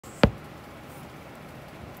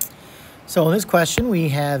So in this question, we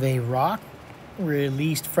have a rock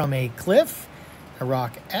released from a cliff, a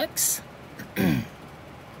rock X. And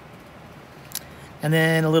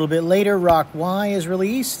then a little bit later, rock Y is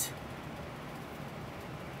released.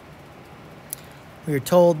 We are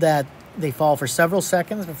told that they fall for several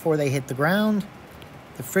seconds before they hit the ground.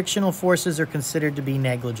 The frictional forces are considered to be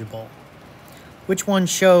negligible. Which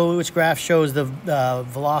graph shows the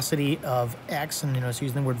velocity of X? And it's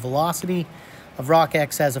using the word velocity of rock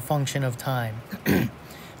X as a function of time.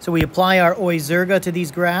 So we apply our Oizerga to these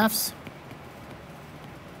graphs.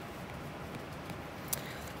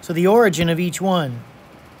 So the origin of each one.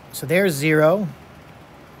 So there's 0.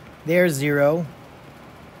 There's 0.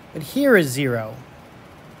 But here is 0.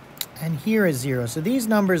 And here is 0. So these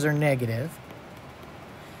numbers are negative.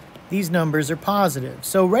 These numbers are positive.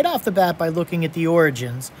 So right off the bat, by looking at the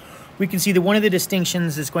origins, we can see that one of the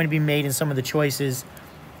distinctions that's going to be made in some of the choices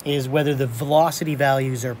is whether the velocity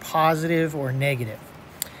values are positive or negative.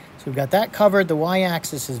 So we've got that covered. The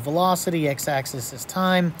y-axis is velocity, x-axis is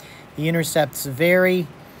time. The intercepts vary.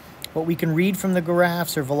 What we can read from the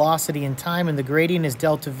graphs are velocity and time, and the gradient is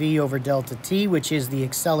delta v over delta t, which is the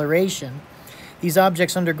acceleration. These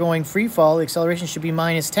objects undergoing free fall, the acceleration should be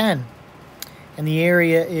minus 10. And the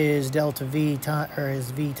area is delta v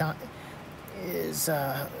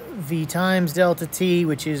v times delta t,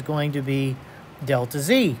 which is going to be delta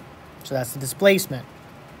z. So that's the displacement.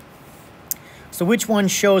 So which one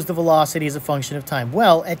shows the velocity as a function of time?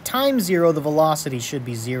 Well, at time 0, the velocity should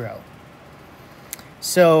be 0.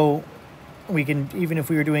 So we can, even if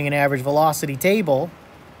we were doing an average velocity table,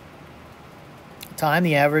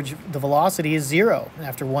 the velocity is 0.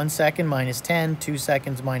 After 1 second, minus 10, 2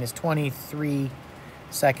 seconds, minus 20, 3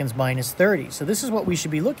 seconds, minus 30. So this is what we should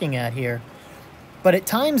be looking at here. But at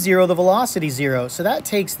time 0, the velocity is 0. So that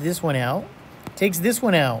takes this one out, takes this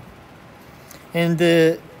one out. And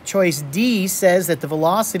the choice D says that the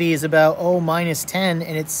velocity is about, minus 10,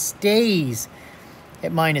 and it stays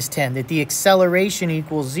at minus 10, that the acceleration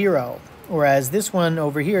equals 0. Whereas this one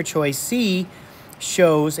over here, choice C,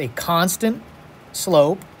 shows a constant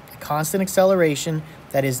slope, a constant acceleration,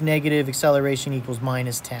 that is negative acceleration equals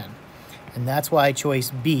minus 10. And that's why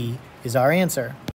choice B is our answer.